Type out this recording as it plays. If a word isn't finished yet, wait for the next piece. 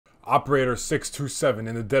Operator 627,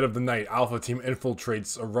 in the dead of the night, Alpha Team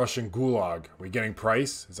infiltrates a Russian gulag. Are we getting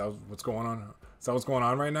price? Is that what's going on? Is that what's going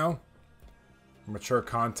on right now? Mature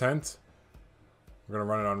content. We're gonna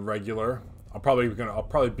run it on regular. I'll probably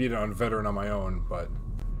beat it on veteran on my own, but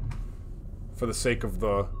for the sake of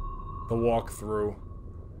the walkthrough,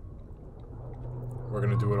 we're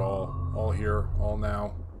gonna do it all here, all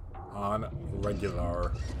now, on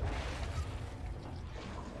regular.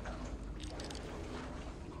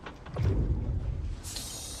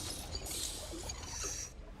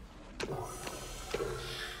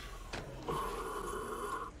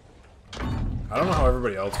 I don't know how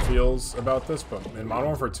everybody else feels about this, but in Modern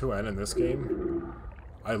Warfare 2 and in this game,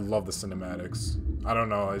 I love the cinematics. I don't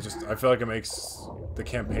know, I feel like it makes the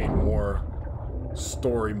campaign more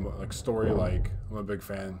story-like. I'm a big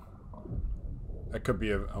fan. That could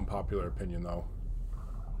be an unpopular opinion, though.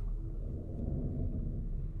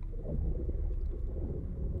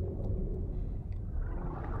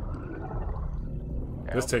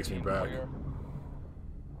 This takes me back.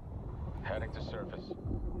 Heading to surface.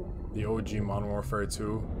 The OG Modern Warfare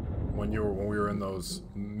 2, when we were in those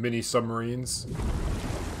mini submarines.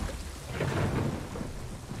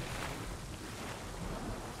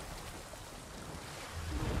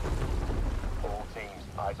 All teams,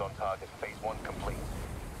 eyes on target. Phase 1 complete.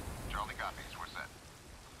 Charlie copies. We're set.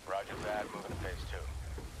 Roger that. Moving to phase 2.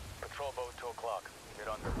 Patrol boat 2 o'clock. Get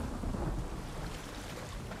under.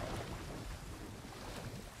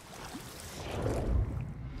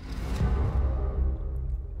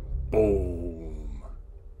 Boom.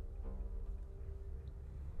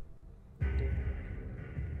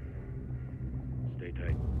 Stay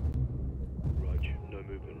tight. Rog, no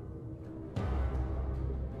movement.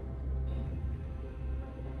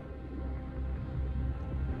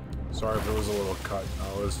 Sorry if it was a little cut.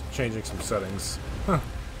 I was changing some settings.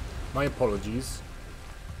 My apologies.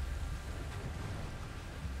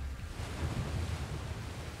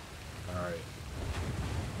 Alright.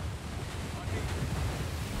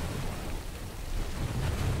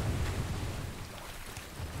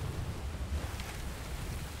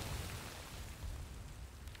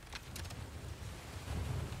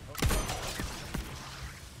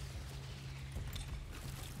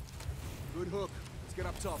 Good hook. Let's get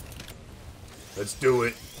up top. Let's do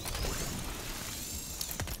it.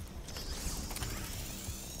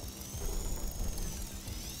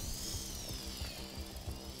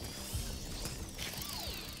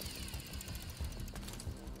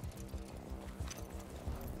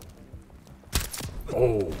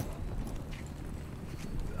 Oh.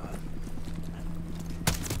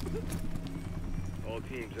 All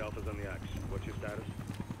teams, Alpha's on the axe. What's your status?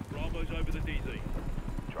 Bravo's over the DZ.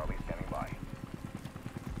 Charlie standing by.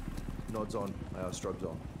 Nods on. Strobes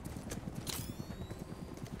on.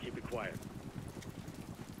 Keep it quiet.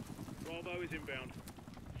 Bravo is inbound.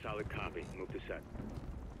 Solid copy. Move to set.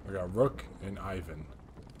 I got Rook and Ivan.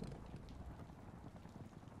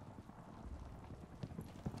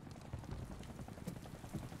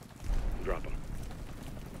 Drop him.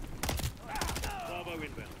 Bravo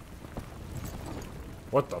inbound.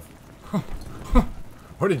 What the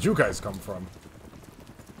where did you guys come from?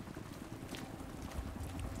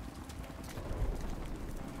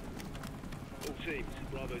 All teams,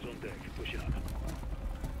 Bravo's on deck. Push it up.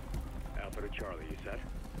 Alpha to Charlie, you set?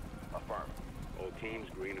 Affirm. All teams,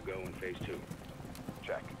 green to go in phase 2.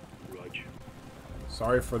 Check. Rog.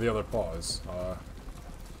 Sorry for the other pause.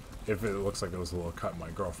 If it looks like there was a little cut,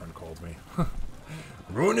 my girlfriend called me.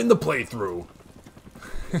 Ruining the playthrough!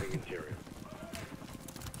 Interior.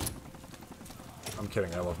 I'm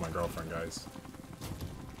kidding, I love my girlfriend, guys.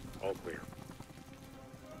 All clear.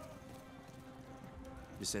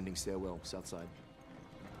 Descending stairwell, south side.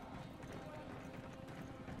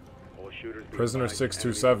 All shooters be Prisoner advised,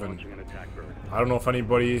 627. enemy launching an attack bird. I don't know if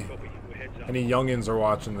anybody, Copy. We're heads up. any youngins are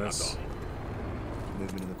watching this,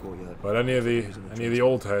 Movement in the courtyard. but any of the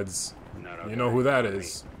old heads, you know who that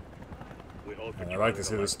is. We hold for And I'd like to see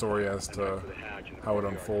Charlie the story as and to head for the hatch in the how it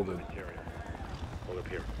courtyard. unfolded. Interior. Hold up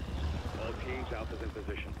here. All teams, Alpha's in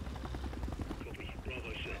position. Copy.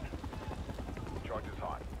 Bravo set. Charge is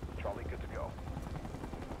hot. Charlie good to go.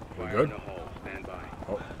 We Fire good? in the hole. Stand by.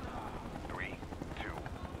 Oh. 3, 2,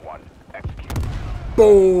 1. Execute.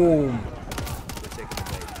 Boom! We're taking the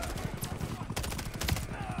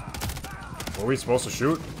bait. Were we supposed to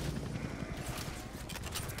shoot?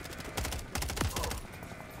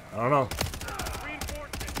 I don't know.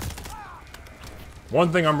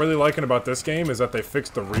 One thing I'm really liking about this game is that they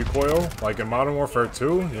fixed the recoil. Like in Modern Warfare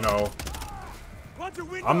 2, you know,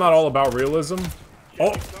 I'm not all about realism.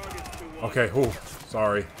 Oh! Okay, ooh,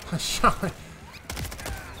 sorry. Shot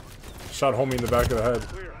homie in the back of the head.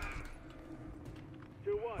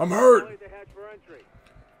 I'm hurt!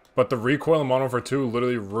 But the recoil in Modern Warfare 2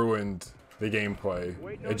 literally ruined the gameplay.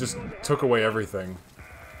 It just took away everything.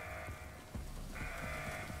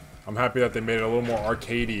 I'm happy that they made it a little more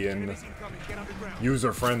arcadey and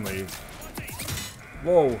user-friendly.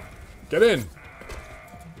 Whoa! Get in!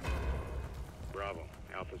 Bravo.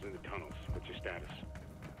 Alpha's in the tunnels. What's your status?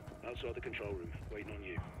 Outside the control room, waiting on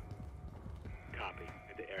you. Copy.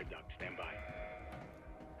 At the air duct. Stand by.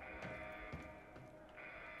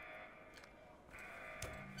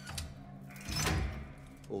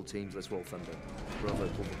 All teams, let's roll thunder. Bravo,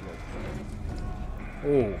 pull the plug.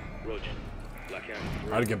 Oh, Roger. Blackout.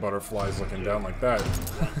 I'd get butterflies looking down like that.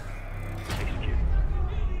 Execute.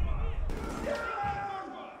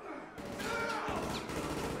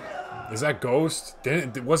 Is that Ghost?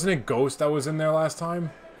 Wasn't it Ghost that was in there last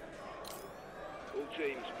time? All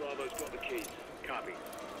teams, Bravo's got the keys. Copy.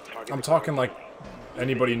 Target I'm the talking target. like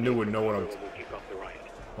anybody new would know what We'll kick off the riot.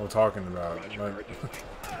 I'm talking about. Like,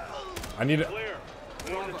 I need to Clear.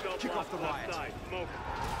 Warn the cell kick off the block riot. left side. Smoke.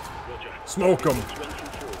 Roger. smoke them. Run through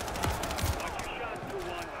 4. Watch your shots,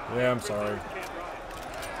 2-1. Yeah, I'm sorry. Can't riot.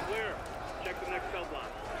 Clear. Check the next cell block.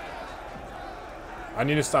 I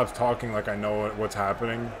need to stop talking like I know what's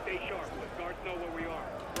happening. Stay sharp. Guards know where we are.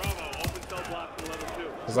 Bravo. Open cell block to level 2.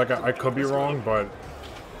 Cause like I could be wrong, but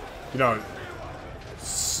you know, it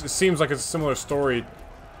seems like it's a similar story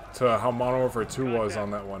to how Modern Warfare 2 was on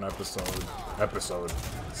that one episode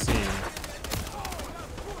scene.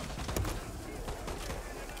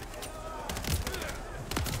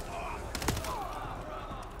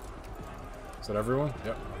 Is that everyone?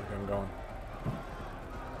 Yep, okay, I'm going.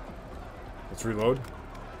 Let's reload.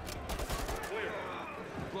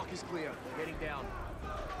 Block is clear. Getting down.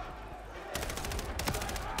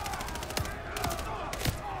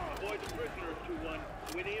 Avoid the prisoners,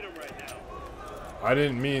 2-1. We need them right now. I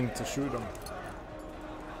didn't mean to shoot him.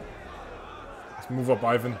 Let's move up,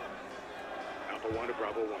 Ivan. Alpha 1 to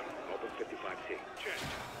Bravo 1. Open 55C. Check.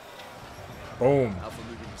 Boom. Alpha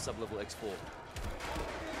moving to sub-level X4.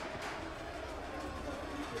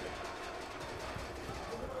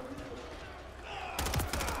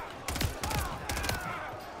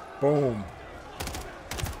 Boom.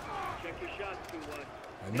 Check your shots,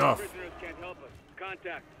 2-1. Enough. Prisoners can't help us.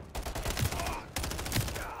 Contact.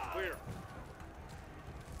 Clear.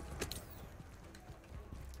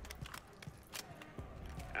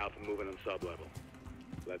 Alpha moving on sub-level.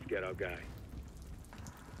 Let's get our guy.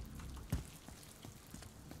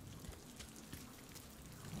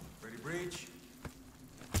 Ready, breach.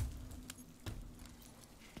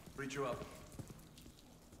 Breacher up.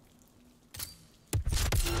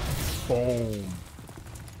 Boom.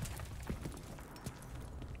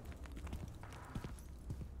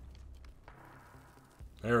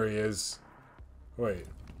 There he is. Wait.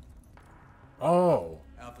 Oh.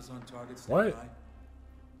 Alpha's on target. Stand What? by.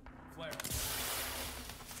 Flare.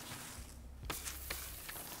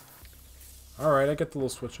 Alright, I get the little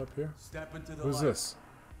switch up here. Step into the Who's light. this?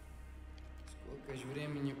 Сколько ж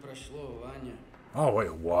времени прошло, Ваня? Oh,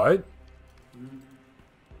 wait, what?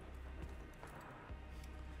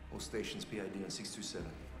 All stations PID on 627.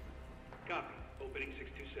 Copy. Opening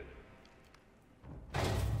 627.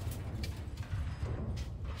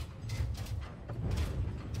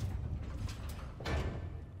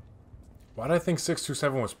 Why did I think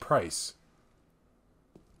 627 was Price?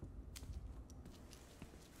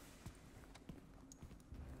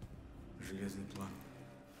 Железный план.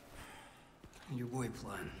 Любой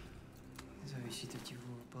план зависит от его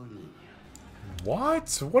выполнения.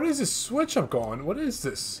 What? What is this switch up going? What is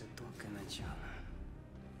this? Это только начало.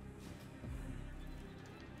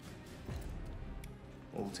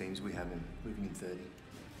 All teams, we have him. Moving in 30.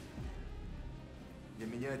 Для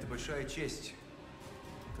меня это большая честь.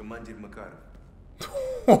 Командир Макаров.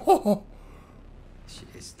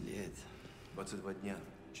 6 лет. 22 дня,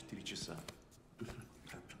 4 часа.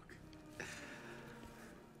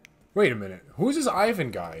 Wait a minute. Who's this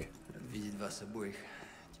Ivan guy? Рад видеть вас обоих.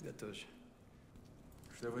 Тебя тоже.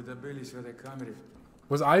 Что вы добились в этой камере?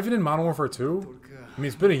 Was Ivan in Modern Warfare 2? Только I mean,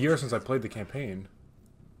 it's been a year since I played the campaign.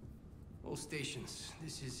 all stations.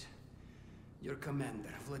 This is your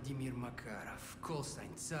commander, Vladimir Makarov. Call sign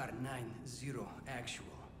Tsar 90 actual.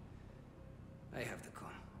 I have the con.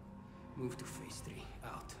 Move to phase 3.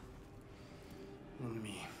 Out. On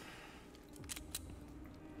me.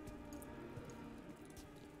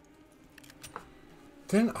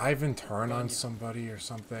 Didn't Ivan turn on somebody or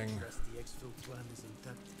something? The exfil plan is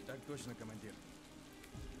intact. Так точно, командир.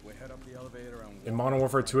 We head up the elevator and In Modern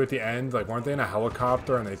Warfare 2 at the end, like weren't they in a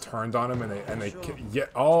helicopter and they turned on him and they yeah,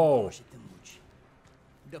 oh.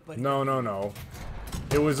 No.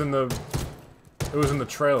 It was in the It was in the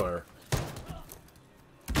trailer.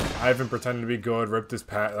 Ivan pretended to be good, ripped his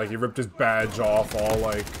he ripped his badge off, all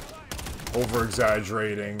like over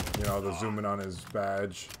exaggerating, you know, the zooming on his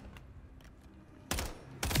badge.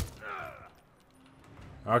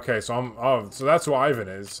 Okay, so so that's who Ivan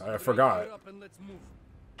is. I forgot.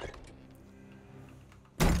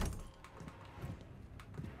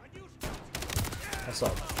 What's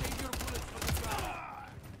up?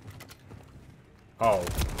 Oh.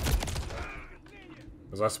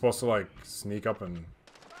 Was I supposed to like sneak up and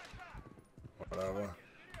whatever?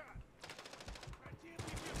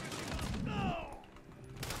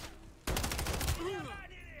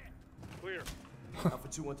 Clear. Alpha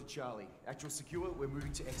 2-1 to Charlie. Actual secure, we're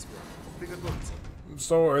moving to Exfil. Приготовиться.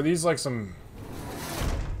 So are these like some...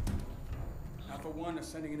 Alpha 1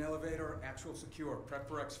 ascending an elevator, actual secure. Prep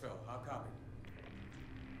for exfil. How copy?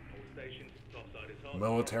 All stations, topside is hot.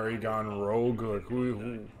 military gone rogue? Like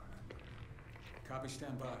who? Copy,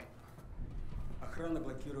 stand by. Охрана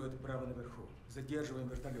блокирует право наверху. Задерживаем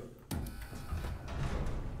вертолет.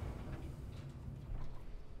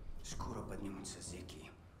 Скоро поднимутся зеки,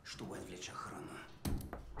 чтобы отвлечь охрану.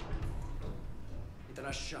 Это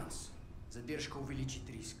наш шанс. Задержка увеличит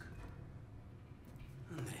риск.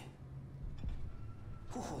 Андрей,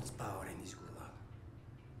 who holds power in this gulag?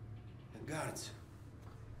 The guards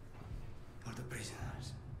or the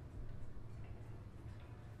prisoners?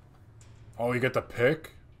 Oh, you get to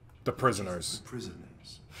pick? The prisoners.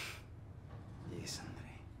 Prisoners. Yes,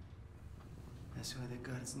 Andrei. That's why the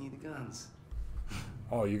guards need guns.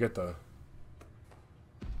 Oh, you get the...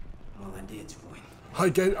 Молодец, воин.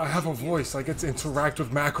 I have a voice. I get to interact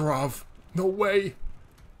with Makarov. No way.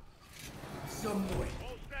 Some boy.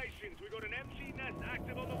 All stations, we got an MG nest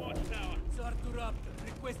active on the watchtower. Sartu Raptor,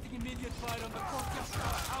 requesting immediate fire on the courtyard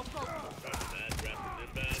tower. How copy? Roger that, Raptor's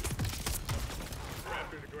inbound.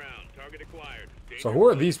 Raptor to ground, target acquired. So who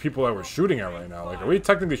are these people that we're shooting at right now? Like, are we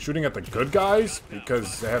technically shooting at the good guys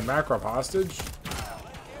because they have Makarov hostage?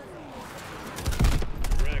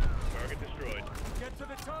 Correct, target destroyed. Get to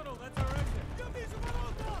the tunnel, that's our exit.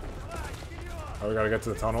 Oh, we gotta get to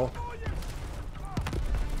the tunnel.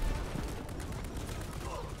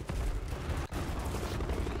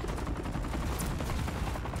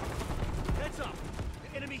 Heads up!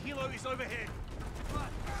 The enemy helo is overhead.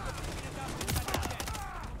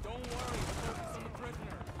 Don't worry, focus on the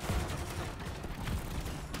prisoner.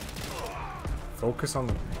 Focus on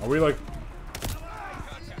the... Are we like...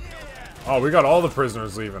 Oh, we got all the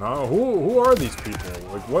prisoners leaving, huh? Who are these people?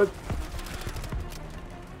 Like, what?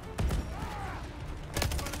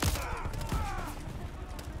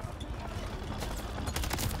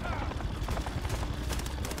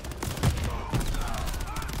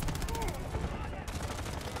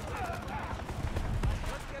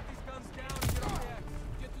 Let's get these guns down and get on the X.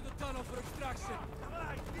 Get to the tunnel for extraction.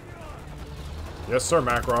 Yes, sir,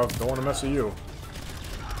 Makarov. Don't want to mess with you.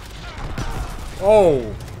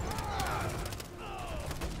 Oh!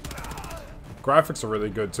 Graphics are really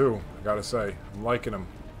good, too. I gotta say. I'm liking them.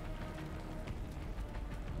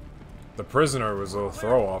 The prisoner was a little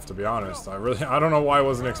throw-off, to be honest. I don't know why I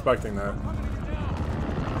wasn't expecting that.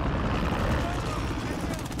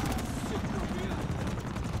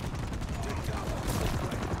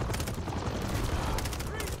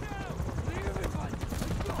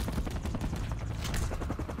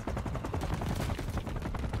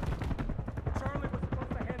 Charlie was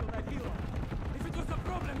supposed to handle that helo. If it was a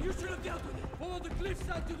problem, you should have dealt with it. Follow the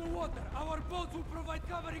cliffside to the water. Our boats will provide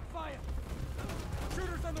covering fire.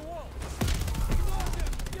 Shooters on the wall. Ignore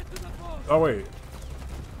them. Get to the boat. Oh, wait.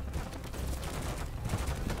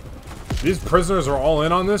 These prisoners are all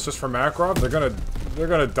in on this just for Makarov? They're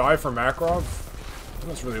gonna die for Makarov? I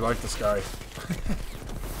just really like this guy.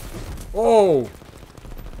 Oh!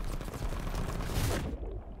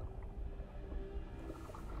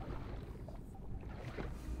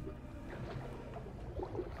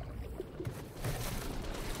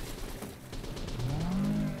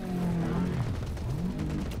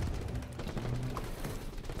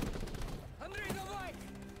 Андрей, давай!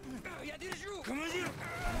 Я держу! Командир!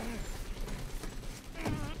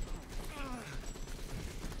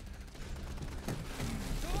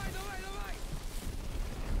 Давай, давай, давай!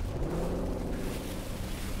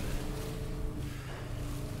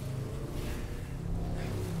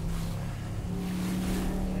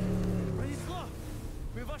 Пронесло!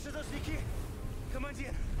 Мы ваши должники!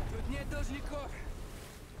 Командир! Тут нет должников!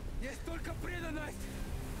 Есть только преданность!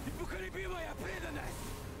 Непоколебимая преданность!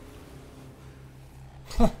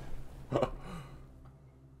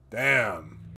 Damn.